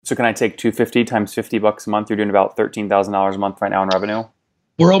So can I take 250 times $50 a month? You're doing about $13,000 a month right now in revenue.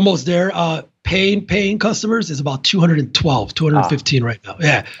 We're almost there. Paying customers is about 215 right now.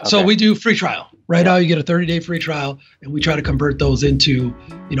 Yeah. Okay. So we do free trial. Right now you get a 30-day free trial, and we try to convert those into,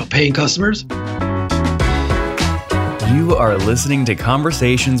 paying customers. You are listening to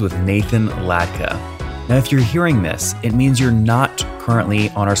Conversations with Nathan Latka. Now, if you're hearing this, it means you're not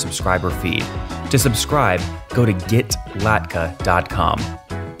currently on our subscriber feed. To subscribe, go to getlatka.com.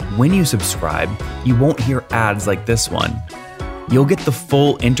 When you subscribe, you won't hear ads like this one. You'll get the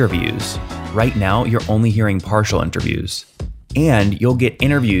full interviews. Right now, you're only hearing partial interviews. And you'll get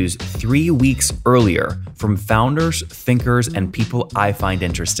interviews 3 weeks earlier from founders, thinkers, and people I find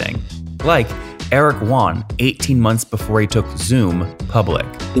interesting. Like Eric Yuan, 18 months before he took Zoom public.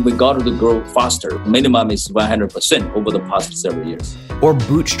 We got to grow faster. Minimum is 100% over the past several years. Or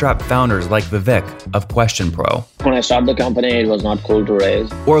bootstrap founders like Vivek of Question Pro. When I started the company, it was not cool to raise.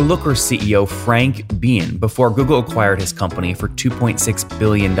 Or Looker CEO Frank Bean before Google acquired his company for $2.6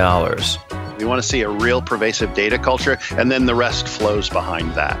 billion. We want to see a real pervasive data culture, and then the rest flows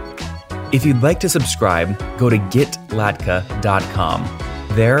behind that. If you'd like to subscribe, go to getlatka.com.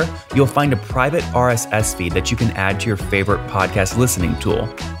 There, you'll find a private RSS feed that you can add to your favorite podcast listening tool,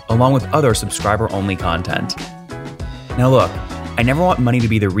 along with other subscriber-only content. Now look, I never want money to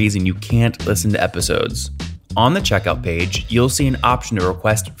be the reason you can't listen to episodes. On the checkout page, you'll see an option to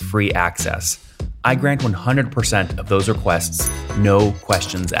request free access. I grant 100% of those requests, no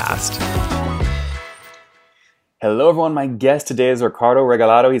questions asked. Hello, everyone. My guest today is Ricardo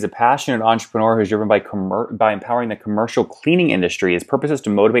Regalado. He's a passionate entrepreneur who's driven by empowering the commercial cleaning industry. His purpose is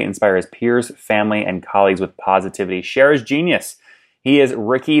to motivate and inspire his peers, family, and colleagues with positivity. Share his genius. He is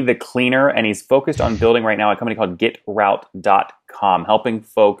Ricky the Cleaner, and he's focused on building right now a company called GetRoute.com, helping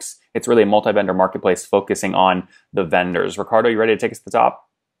folks. It's really a multi-vendor marketplace focusing on the vendors. Ricardo, you ready to take us to the top?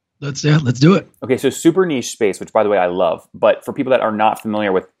 Let's do it. Okay, so super niche space, which by the way, I love. But for people that are not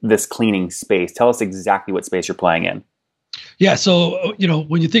familiar with this cleaning space, tell us exactly what space you're playing in. Yeah, so,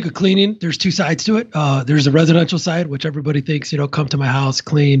 when you think of cleaning, there's two sides to it. There's a residential side, which everybody thinks, come to my house,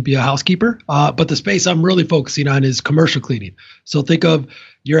 clean, be a housekeeper. But the space I'm really focusing on is commercial cleaning. So think of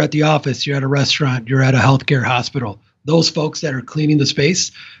you're at the office, you're at a restaurant, you're at a healthcare hospital. Those folks that are cleaning the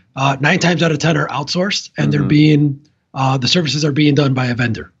space, 9 times out of 10 are outsourced, and they're being the services are being done by a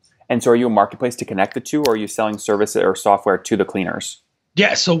vendor. And so are you a marketplace to connect the two, or are you selling services or software to the cleaners?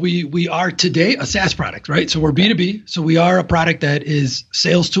 Yeah, so we are today a SaaS product, right? So we're B2B. So we are a product that is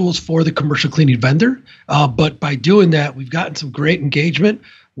sales tools for the commercial cleaning vendor. But by doing that, we've gotten some great engagement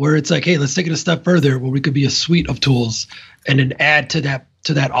where it's like, hey, let's take it a step further where we could be a suite of tools and then add to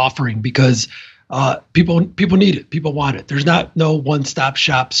that offering because people need it. People want it. There's no one-stop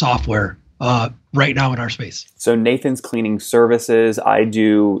shop software right now in our space. So Nathan's Cleaning Services. I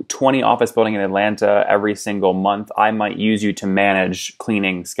do 20 office building in Atlanta every single month. I might use you to manage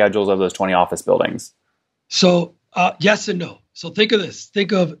cleaning schedules of those 20 office buildings. So yes and no. So think of this.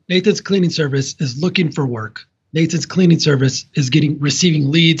 Think of Nathan's Cleaning Service is looking for work. Nathan's Cleaning Service is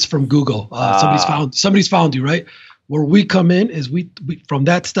receiving leads from Google. Somebody's found you, right? Where we come in is we from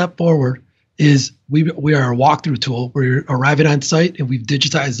that step forward is we are a walkthrough tool. We're arriving on site and we've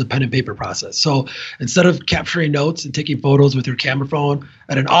digitized the pen and paper process. So instead of capturing notes and taking photos with your camera phone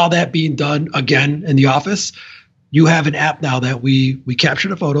and then all that being done again in the office, you have an app now that we capture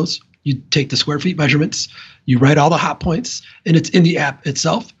the photos, you take the square feet measurements, you write all the hot points, and it's in the app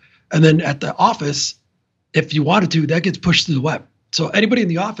itself. And then at the office, if you wanted to, that gets pushed to the web. So anybody in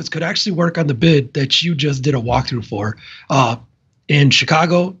the office could actually work on the bid that you just did a walkthrough for. In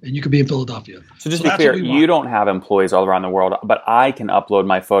Chicago, and you could be in Philadelphia. So just to be clear, you don't have employees all around the world, but I can upload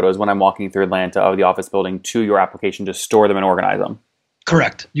my photos when I'm walking through Atlanta of the office building to your application to store them and organize them.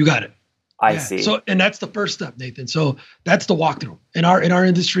 Correct. You got it. I see. So, and that's the first step, Nathan. So that's the walkthrough. In our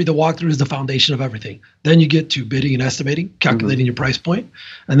industry, the walkthrough is the foundation of everything. Then you get to bidding and estimating, calculating your price point,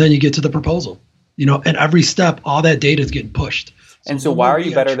 and then you get to the proposal. And every step, all that data is getting pushed. And so why are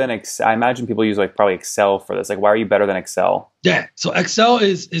you better than Excel? I imagine people use probably Excel for this. Why are you better than Excel? Yeah. So Excel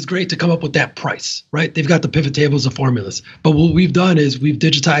is great to come up with that price, right? They've got the pivot tables, the formulas. But what we've done is we've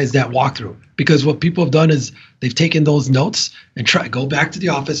digitized that walkthrough because what people have done is they've taken those notes and go back to the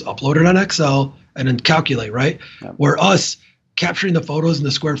office, upload it on Excel, and then calculate, right? Yep. Where us capturing the photos and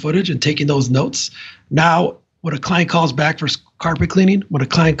the square footage and taking those notes, now when a client calls back for carpet cleaning, when a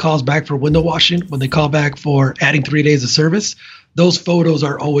client calls back for window washing, when they call back for adding 3 days of service, those photos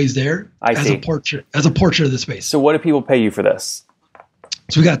are always there as a portrait of the space. So what do people pay you for this?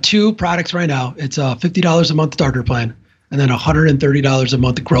 So we got 2 products right now. It's a $50 a month starter plan. and then $130 a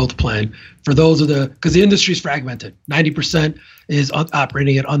month growth plan for those of because the industry is fragmented. 90% is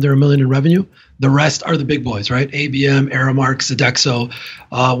operating at under $1 million in revenue. The rest are the big boys, right? ABM, Aramark, Sodexo.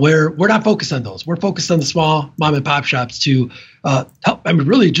 We're not focused on those. We're focused on the small mom and pop shops to help,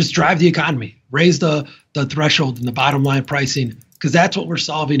 really just drive the economy, raise the threshold and the bottom line pricing, because that's what we're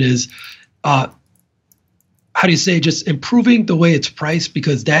solving is, how do you say, just improving the way it's priced,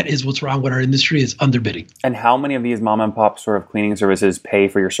 because that is what's wrong with our industry is underbidding. And how many of these mom and pop sort of cleaning services pay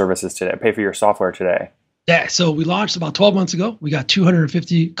for your services today, pay for your software today? Yeah, so we launched about 12 months ago. We got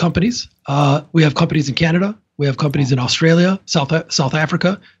 250 companies. We have companies in Canada. We have companies in Australia, South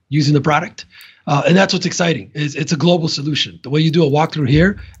Africa using the product. And that's what's exciting is it's a global solution. The way you do a walkthrough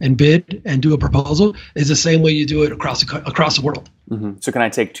here and bid and do a proposal is the same way you do it across the world. Mm-hmm. So can I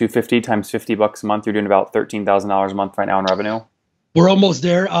take 250 times $50 a month? You're doing about $13,000 a month right now in revenue. We're almost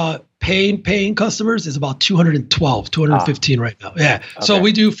there. Paying customers is about 215 right now. Yeah. Okay. So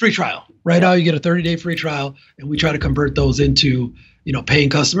we do free trial. Right now you get a 30-day free trial, and we try to convert those into, paying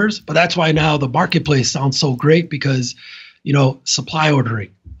customers. But that's why now the marketplace sounds so great because, supply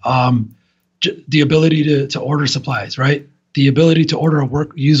ordering, the ability to order supplies, right? The ability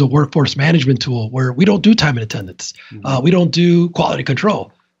to use a workforce management tool where we don't do time and attendance. We don't do quality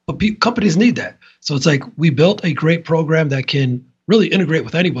control, but companies need that. So it's like we built a great program that can really integrate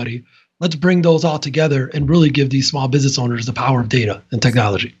with anybody. Let's bring those all together and really give these small business owners the power of data and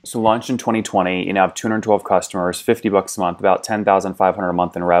technology. So launched in 2020, you now have 212 customers, $50 a month, about $10,500 a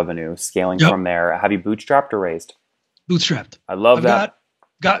month in revenue, scaling from there. Have you bootstrapped or raised? Bootstrapped. I love that.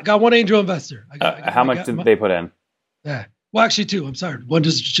 Got one angel investor. How much did they put in? Yeah. Well, actually two. I'm sorry. One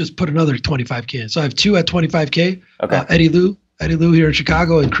just put another 25K in. So I have two at 25K. Okay. Eddie Lou here in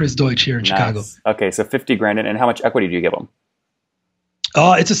Chicago and Chris Deutsch here in Chicago. Okay. So 50 grand in. And how much equity do you give them?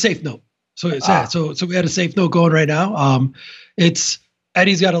 It's a safe note. So we had a safe note going right now. It's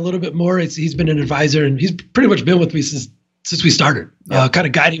Eddie's got a little bit more. He's been an advisor and he's pretty much been with me since we started, kind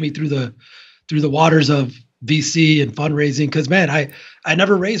of guiding me through the waters of VC and fundraising. Cause man, I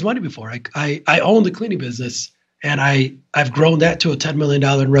never raised money before. I own the cleaning business and I've grown that to a $10 million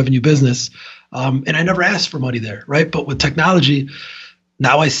in revenue business. And I never asked for money there. Right. But with technology,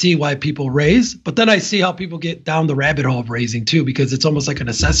 now I see why people raise, but then I see how people get down the rabbit hole of raising too, because it's almost like a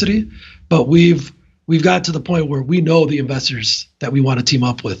necessity. But we've got to the point where we know the investors that we want to team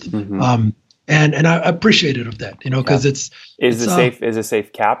up with. Mm-hmm. And I appreciated of that, because Is it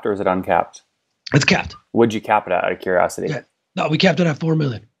safe capped or is it uncapped? It's capped. Would you cap it at, out of curiosity? Yeah. No, we capped it at 4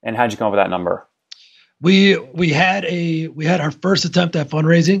 million. And how'd you come up with that number? We had our first attempt at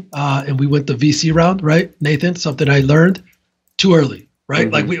fundraising, and we went the VC round, right, Nathan? Something I learned too early. Right.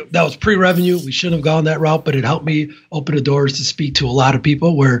 Mm-hmm. That was pre-revenue. We shouldn't have gone that route, but it helped me open the doors to speak to a lot of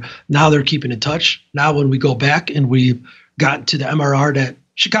people where now they're keeping in touch. Now, when we go back and we've gotten to the MRR that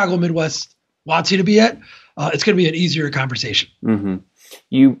Chicago Midwest wants you to be at, it's going to be an easier conversation. Mm-hmm.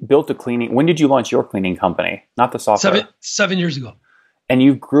 You built when did you launch your cleaning company? Not the software. 7 years ago. And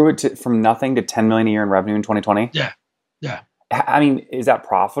you grew it from nothing to 10 million a year in revenue in 2020? Yeah. I mean, is that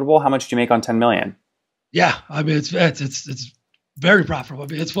profitable? How much did you make on 10 million? Yeah. I mean, it's very profitable. I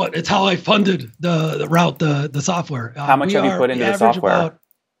mean, it's how I funded the software. How much have you put into the software?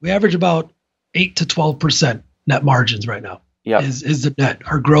 We average about 8 to 12% net margins right now. Yeah, is the net.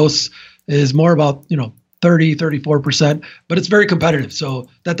 Our gross is more about 30, 34%, but it's very competitive. So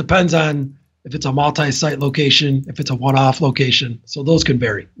that depends on if it's a multi-site location, if it's a one-off location. So those can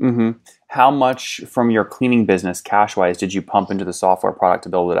vary. Mm-hmm. How much from your cleaning business, cash-wise, did you pump into the software product to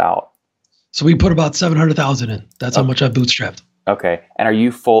build it out? So we put about $700,000 in. That's how much I bootstrapped. Okay. And are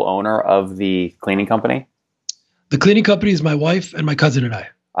you full owner of the cleaning company? The cleaning company is my wife and my cousin and I.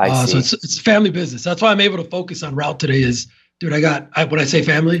 I see. So it's family business. That's why I'm able to focus on Route today is, dude, when I say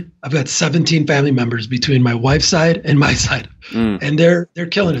family, I've got 17 family members between my wife's side and my side. And they're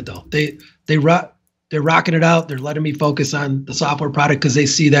killing it though. They're rocking it out. They're letting me focus on the software product because they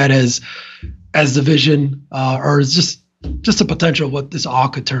see that as the vision or as just a potential of what this all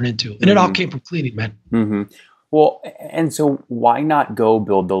could turn into. And it all came from cleaning, man. Mm-hmm. Well, and so why not go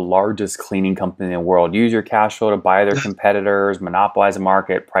build the largest cleaning company in the world? Use your cash flow to buy their competitors, monopolize the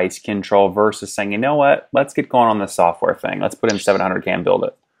market, price control versus saying, you know what, let's get going on this software thing. Let's put in $700K and build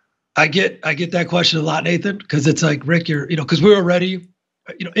it. I get that question a lot, Nathan, because it's like, Rick, because we're already,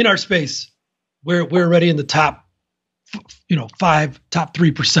 in our space, we're already in the top,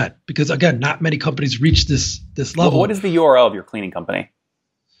 3%, because again, not many companies reach this level. Well, what is the URL of your cleaning company?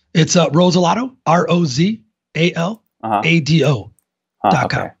 It's Rosalato, ROZALADO.com.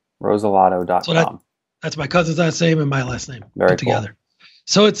 Okay. Rosalato.com. So that's my cousin's last name and my last name put together.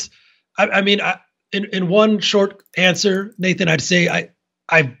 So it's, in one short answer, Nathan, I'd say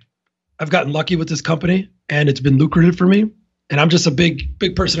I've gotten lucky with this company and it's been lucrative for me. And I'm just a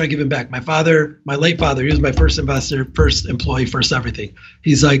big person at giving back. My late father, he was my first investor, first employee, first everything.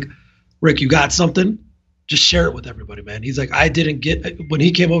 He's like, Rick, you got something? Just share it with everybody, man. He's like, when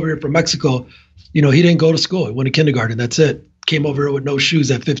he came over here from Mexico, he didn't go to school. He went to kindergarten. That's it. Came over here with no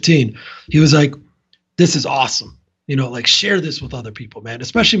shoes at 15. He was like, this is awesome. Like share this with other people, man,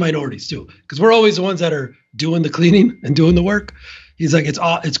 especially minorities too. Because we're always the ones that are doing the cleaning and doing the work. He's like,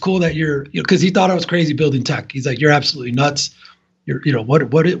 it's cool that you're, because he thought I was crazy building tech. He's like, you're absolutely nuts.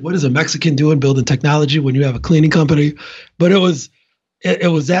 What is a Mexican doing building technology when you have a cleaning company? But it was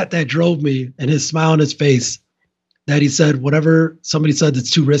that drove me, and his smile on his face that he said, whatever somebody said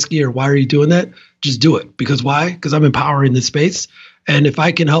that's too risky or why are you doing that? Just do it. Because why? Because I'm empowering this space. And if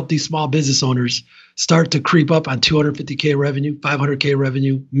I can help these small business owners start to creep up on 250K revenue, 500K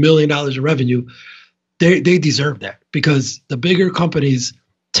revenue, $1 million of revenue, they deserve that, because the bigger companies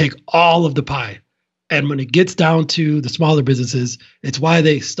take all of the pie. And when it gets down to the smaller businesses, it's why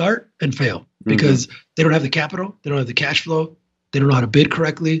they start and fail, because they don't have the capital, they don't have the cash flow, they don't know how to bid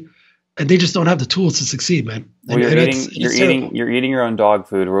correctly, and they just don't have the tools to succeed, man. Well, you're eating your own dog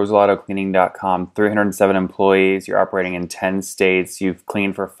food. RosaLatoCleaning.com, 307 employees. You're operating in 10 states. You've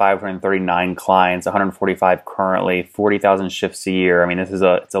cleaned for 539 clients, 145 currently, 40,000 shifts a year. I mean, it's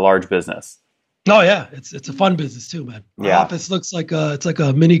a large business. Oh yeah, it's a fun business too, man. Our office looks like it's like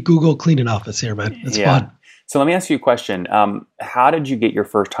a mini Google cleaning office here, man. It's fun. So let me ask you a question. How did you get your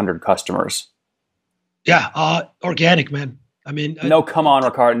first 100 customers? Yeah, organic, man. I mean, no, come on,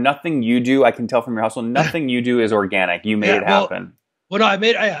 Ricardo. Nothing you do, I can tell from your hustle, nothing you do is organic. You made it happen. Well, no, I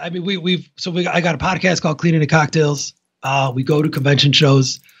got a podcast called Cleaning and Cocktails. We go to convention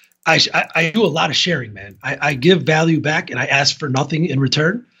shows. I do a lot of sharing, man. I give value back and I ask for nothing in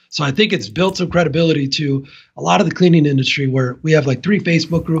return. So I think it's built some credibility to a lot of the cleaning industry, where we have like 3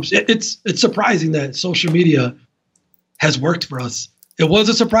 Facebook groups. It's surprising that social media has worked for us. It was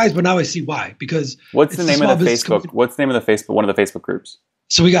a surprise, but now I see why. Because what's the name of the Facebook? Community. What's the name of the Facebook? One of the Facebook groups.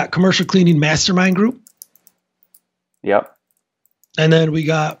 So we got Commercial Cleaning Mastermind Group. Yep. And then we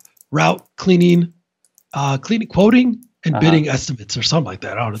got Route Cleaning, cleaning quoting and bidding estimates or something like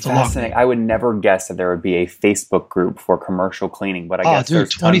that. Oh, it's a long name. I would never guess that there would be a Facebook group for commercial cleaning, but I guess there's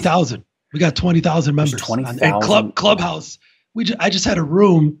 20,000. We got 20,000 members. 20,000 Clubhouse. I just had a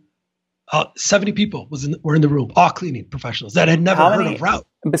room. 70 people were in the room, all cleaning professionals that had never heard of Route.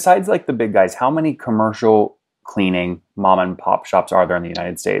 Besides like the big guys, how many commercial cleaning mom and pop shops are there in the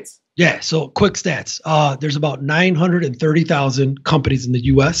United States? Yeah. So quick stats. There's about 930,000 companies in the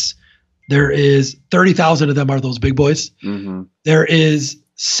U.S. There is 30,000 of them are those big boys. Mm-hmm. There is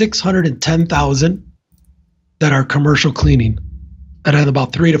 610,000 that are commercial cleaning. And then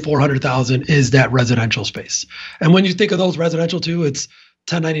about 300,000 to 400,000 is that residential space. And when you think of those residential too, it's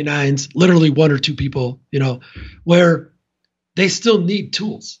 1099s, literally 1 or 2 people, where they still need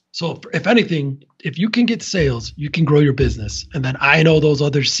tools. So if anything, if you can get sales, you can grow your business. And then I know those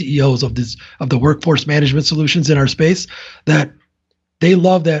other CEOs of the workforce management solutions in our space that they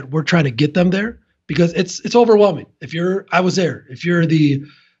love that we're trying to get them there, because it's overwhelming. I was there. If you're the,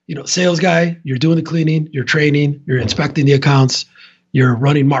 sales guy, you're doing the cleaning, you're training, you're inspecting the accounts, you're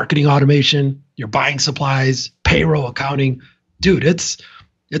running marketing automation, you're buying supplies, payroll, accounting, dude, it's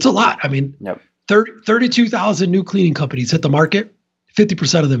a lot. I mean, 32,000 new cleaning companies hit the market.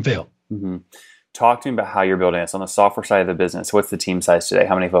 50% of them fail. Mm-hmm. Talk to me about how you're building this on the software side of the business. What's the team size today?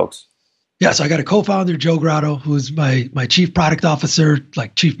 How many folks? Yeah, so I got a co-founder, Joe Grotto, who's my chief product officer,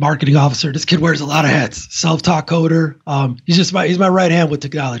 like chief marketing officer. This kid wears a lot of hats. Self-taught coder. He's my right hand with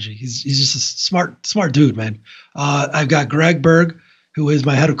technology. He's just a smart dude, man. I've got Greg Berg, who is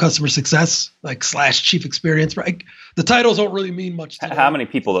my head of customer success, / chief experience. Right? The titles don't really mean much to How many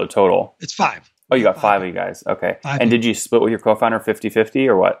people though total? It's 5. Oh, you got 5 of you guys. Okay. And did you split with your co-founder 50-50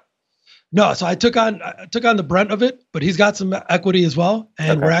 or what? No, so I took on the brunt of it, but he's got some equity as well.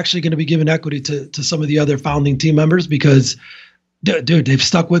 And we're actually going to be giving equity to some of the other founding team members, because dude, they've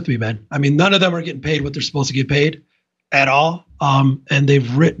stuck with me, man. I mean, none of them are getting paid what they're supposed to get paid at all. And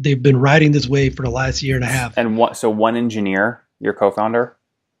they've been riding this wave for the last year and a half. And one engineer, your co-founder?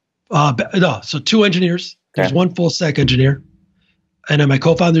 No, so 2 engineers. Okay. There's 1 full stack engineer. And then my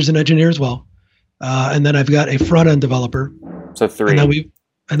co-founder's an engineer as well. And then I've got a front-end developer. So 3.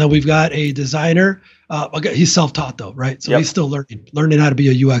 And then we've got a designer. He's self-taught though, right? So he's still learning how to be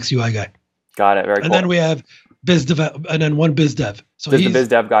a UX UI guy. Got it. Very cool. And then we have biz dev, and then 1 biz dev. So does the biz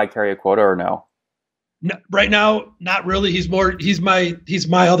dev guy carry a quota or no? No, right now, not really. He's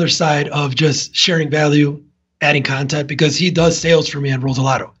my other side of just sharing value, adding content, because he does sales for me on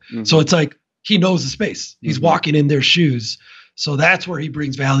Rosalato. Mm-hmm. So it's like he knows the space. He's walking in their shoes. So that's where he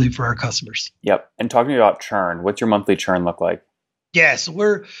brings value for our customers. Yep. And talking about churn, what's your monthly churn look like? Yeah. So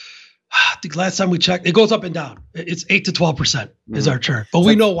I think last time we checked, it goes up and down. It's 8 to 12% is our churn, but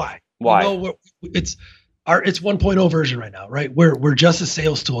we know why. Why? We know it's 1.0 version right now, right? We're just a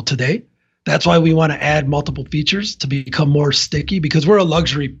sales tool today. That's why we want to add multiple features to become more sticky, because we're a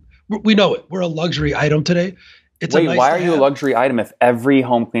luxury. We know it. We're a luxury item today. Wait, why are you a luxury item if every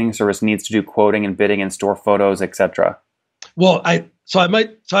home cleaning service needs to do quoting and bidding and store photos, etc.? Well, I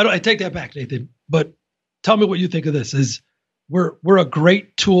take that back, Nathan. But tell me what you think of this. Is we're a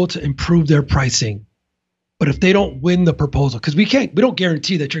great tool to improve their pricing, but if they don't win the proposal, because we don't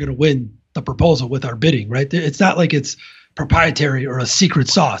guarantee that you're going to win the proposal with our bidding, right? It's not like it's proprietary or a secret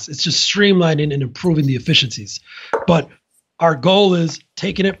sauce. It's just streamlining and improving the efficiencies. But our goal is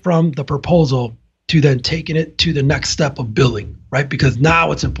taking it from the proposal to then taking it to the next step of billing, right? Because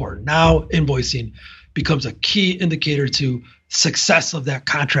now it's important. Now invoicing becomes a key indicator to success of that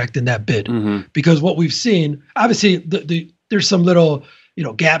contract and that bid. Because what we've seen, obviously, there's some little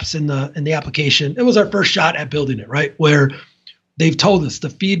gaps in the application. It was our first shot at building it, right? Where they've told us the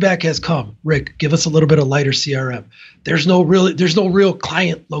feedback has come. Rick, give us a little bit of lighter CRM. There's no real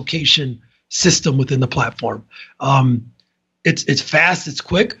client location system within the platform. It's fast, it's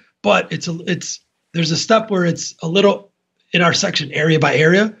quick, but there's a step where it's a little in our section area by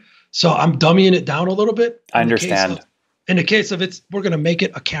area. So I'm dummying it down a little bit. I understand. In the case of we're going to make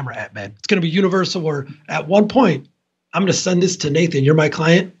it a camera app, man. It's going to be universal, where at one point I'm going to send this to Nathan. You're my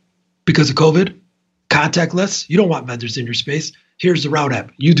client because of COVID, contactless. You don't want vendors in your space. Here's the route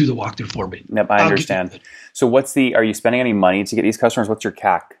app. You do the walkthrough for me. Yep, I understand. So are you spending any money to get these customers? What's your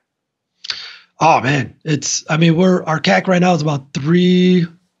CAC? Oh man, our CAC right now is about $315,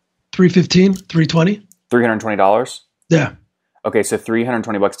 $320. $320? Yeah. Okay, so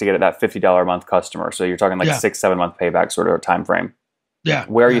 $320 to get at that $50 a month customer. So you're talking like 6-7 month payback sort of time frame. Yeah.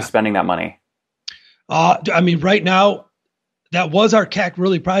 Where are you spending that money? Right now, that was our CAC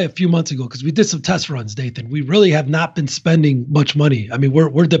really probably a few months ago, because we did some test runs, Nathan. We really have not been spending much money. I mean,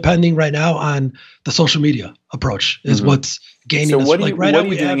 we're depending right now on the social media approach is what's gaining. So what are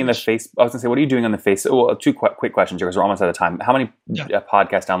you doing in the face? I was gonna say, what are you doing on the face? Well, two quick questions here because we're almost out of time. How many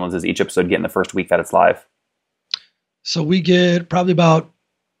podcast downloads does each episode get in the first week that it's live? So we get probably about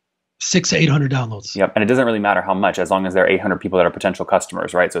 600 to 800 downloads. Yep, and it doesn't really matter how much, as long as there are 800 people that are potential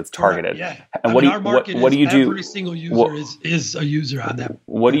customers, right? So it's targeted. Yeah. And what do you do? Every single user is a user on that.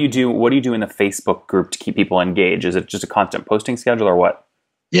 What do you do? What do you do in the Facebook group to keep people engaged? Is it just a constant posting schedule or what?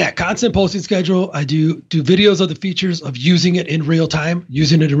 Yeah, constant posting schedule. I do videos of the features of using it in real time,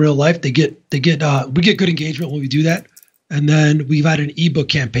 using it in real life. We get good engagement when we do that. And then we've had an ebook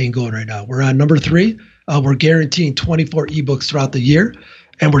campaign going right now. We're on number 3. We're guaranteeing 24 ebooks throughout the year.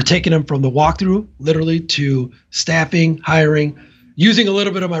 And we're taking them from the walkthrough literally to staffing, hiring, using a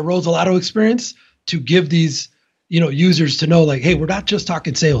little bit of my Rosalato experience to give these, users to know, like, hey, we're not just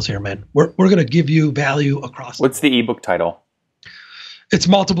talking sales here, man. We're going to give you value across. What's the ebook title? It's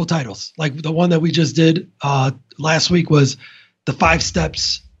multiple titles. Like the one that we just did last week was the 5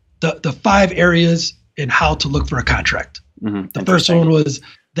 steps, the 5 areas in how to look for a contract. The first one was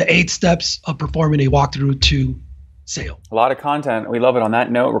the 8 steps of performing a walkthrough to sale. A lot of content. We love it. On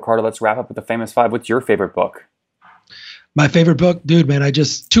that note, Ricardo, let's wrap up with the famous 5. What's your favorite book? My favorite book, dude, man,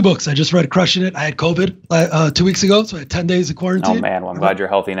 2 books. I just read Crushing It. I had COVID 2 weeks ago, so I had 10 days of quarantine. Oh man, well, I'm glad you're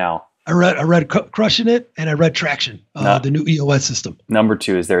healthy now. I read Crushing It, and I read Traction, the new EOS system. Number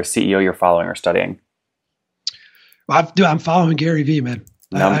 2, is there a CEO you're following or studying? I'm following Gary Vee, man.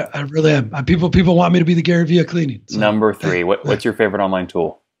 I really am. People want me to be the Gary Vee of cleaning. So. Number 3, what's your favorite online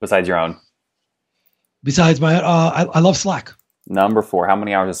tool besides your own? Besides my, I love Slack. Number 4, how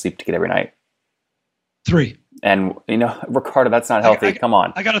many hours of sleep to get every night? 3. And Ricardo, that's not healthy. Come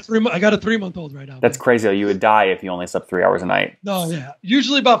on. I got a 3-month-old right now. That's crazy. You would die if you only slept 3 hours a night. No, yeah.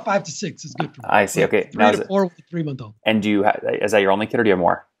 Usually about 5 to 6 is good for me. I see. Okay. 3 to 4 with a 3-month-old. And is that your only kid or do you have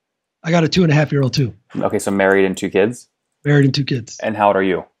more? I got a 2.5-year-old too. Okay, so married and 2 kids? Married and 2 kids. And how old are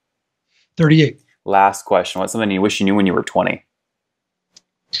you? 38. Last question. What's something you wish you knew when you were 20?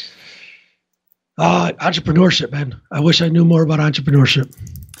 Entrepreneurship, man. I wish I knew more about entrepreneurship.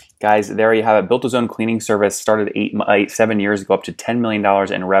 Guys, there you have it. Built his own cleaning service, started 7 years ago, up to $10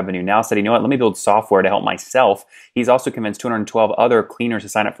 million in revenue. Now said, you know what, let me build software to help myself. He's also convinced 212 other cleaners to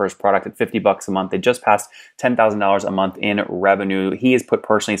sign up for his product at $50 a month. They just passed $10,000 a month in revenue. He has put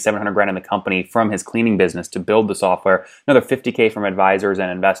personally $700,000 in the company from his cleaning business to build the software. Another $50K from advisors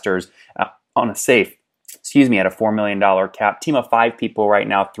and investors on a safe at a $4 million cap. Team of 5 people right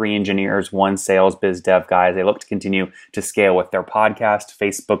now, 3 engineers, 1 sales biz dev guys. They look to continue to scale with their podcast,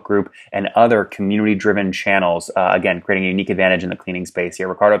 Facebook group, and other community-driven channels. Again, creating a unique advantage in the cleaning space here.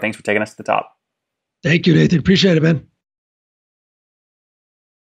 Ricardo, thanks for taking us to the top. Thank you, Nathan. Appreciate it, man.